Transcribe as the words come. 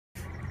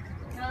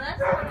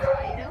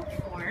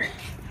A1182324.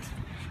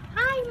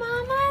 Hi,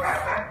 Mama.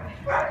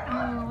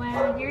 Oh,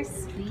 wow, you're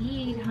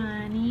sweet,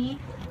 honey.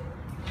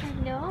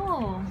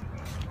 Hello.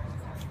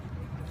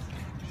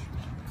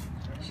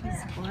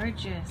 She's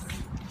gorgeous.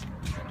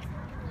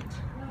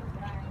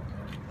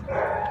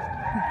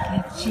 Look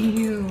at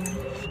you.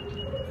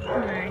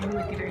 Alright,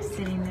 look at her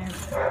sitting there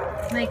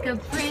like a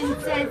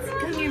princess.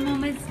 Come here,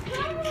 Mamas.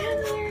 Come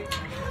here.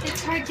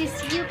 It's hard to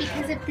see you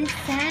because of this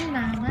sand,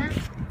 Mama.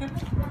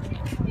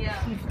 Yeah.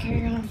 Good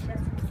girl.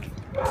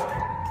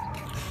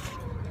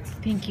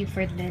 Thank you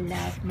for the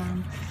love,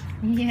 Mom.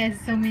 Yes,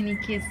 so many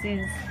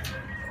kisses.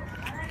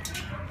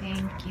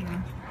 Thank you.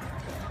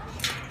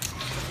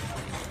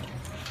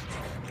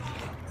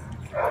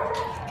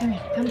 Come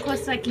here. Come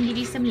close so I can give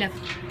you some love.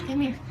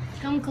 Come here.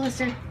 Come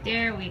closer.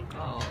 There we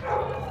go.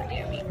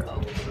 There we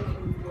go.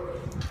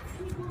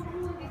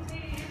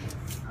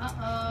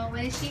 Uh-oh.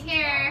 What is she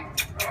here?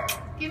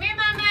 Come here,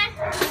 Mama.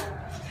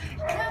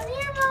 Come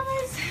here,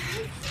 Mamas.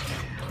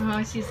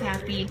 Oh, she's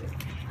happy.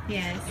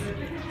 Yes.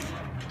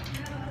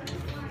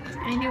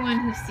 Anyone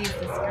who sees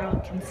this girl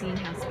can see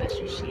how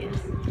special she is.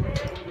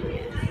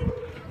 Yes.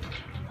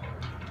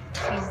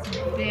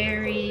 She's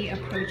very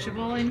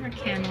approachable in her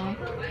kennel.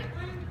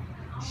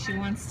 She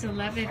wants to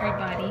love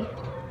everybody.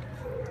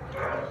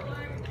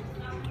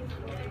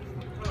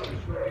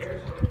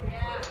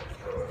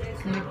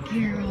 Good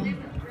girl.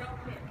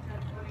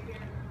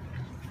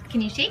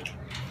 Can you shake?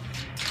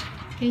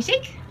 Can you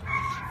shake?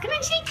 Come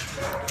on, shake.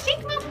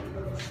 Shake, Mom.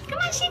 Come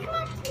on, shake,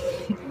 Mom.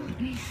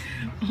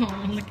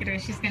 Oh, look at her.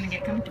 She's going to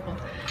get comfortable.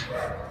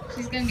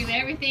 She's going to do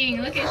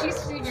everything. Look at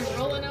she's even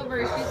rolling over.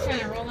 She's trying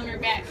to roll on her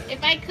back.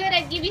 If I could,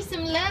 I'd give you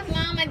some love,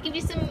 Mom. I'd give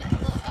you some,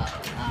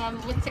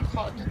 what's it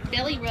called?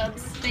 Belly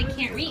rubs. But I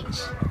can't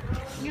reach.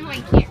 No, I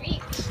can't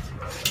reach.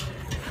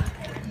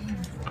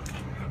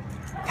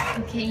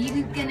 Okay,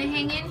 you going to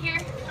hang in here?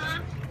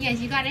 Huh? Yes,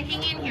 you got to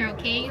hang in here,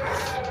 okay?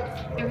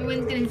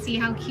 Everyone's going to see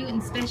how cute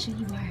and special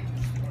you are.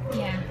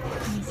 Yeah,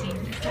 let me see.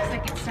 This looks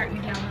like it's starting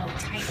to get a little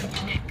tight in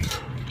the neck.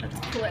 Let's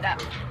pull it up.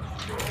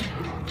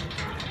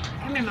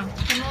 Come here, Mom.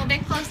 Come a little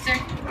bit closer.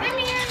 Come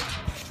here.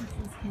 This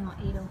is kennel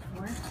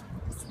 804.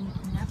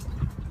 Sneaking up.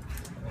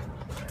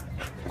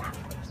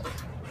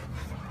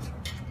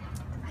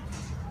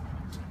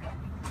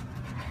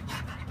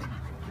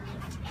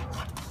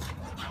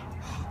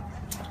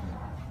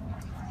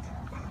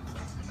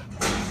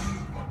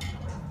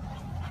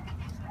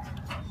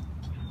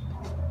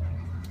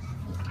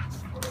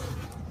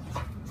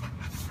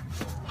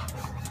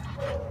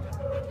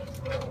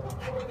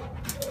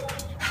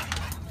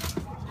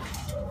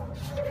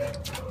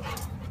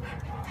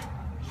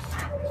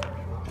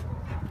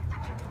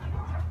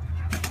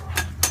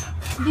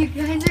 You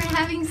guys are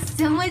having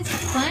so much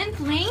fun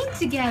playing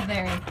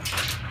together.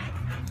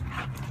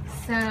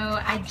 So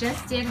I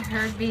just did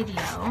her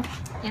video,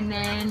 and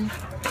then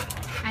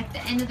at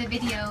the end of the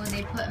video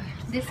they put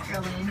this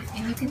girl in,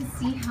 and you can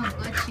see how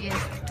good she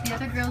is. The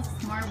other girl's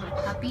more of a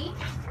puppy,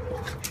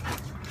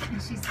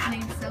 and she's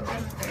playing so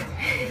good with her.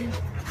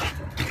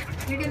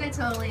 You're gonna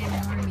totally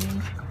ignore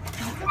me.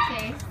 That's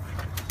okay.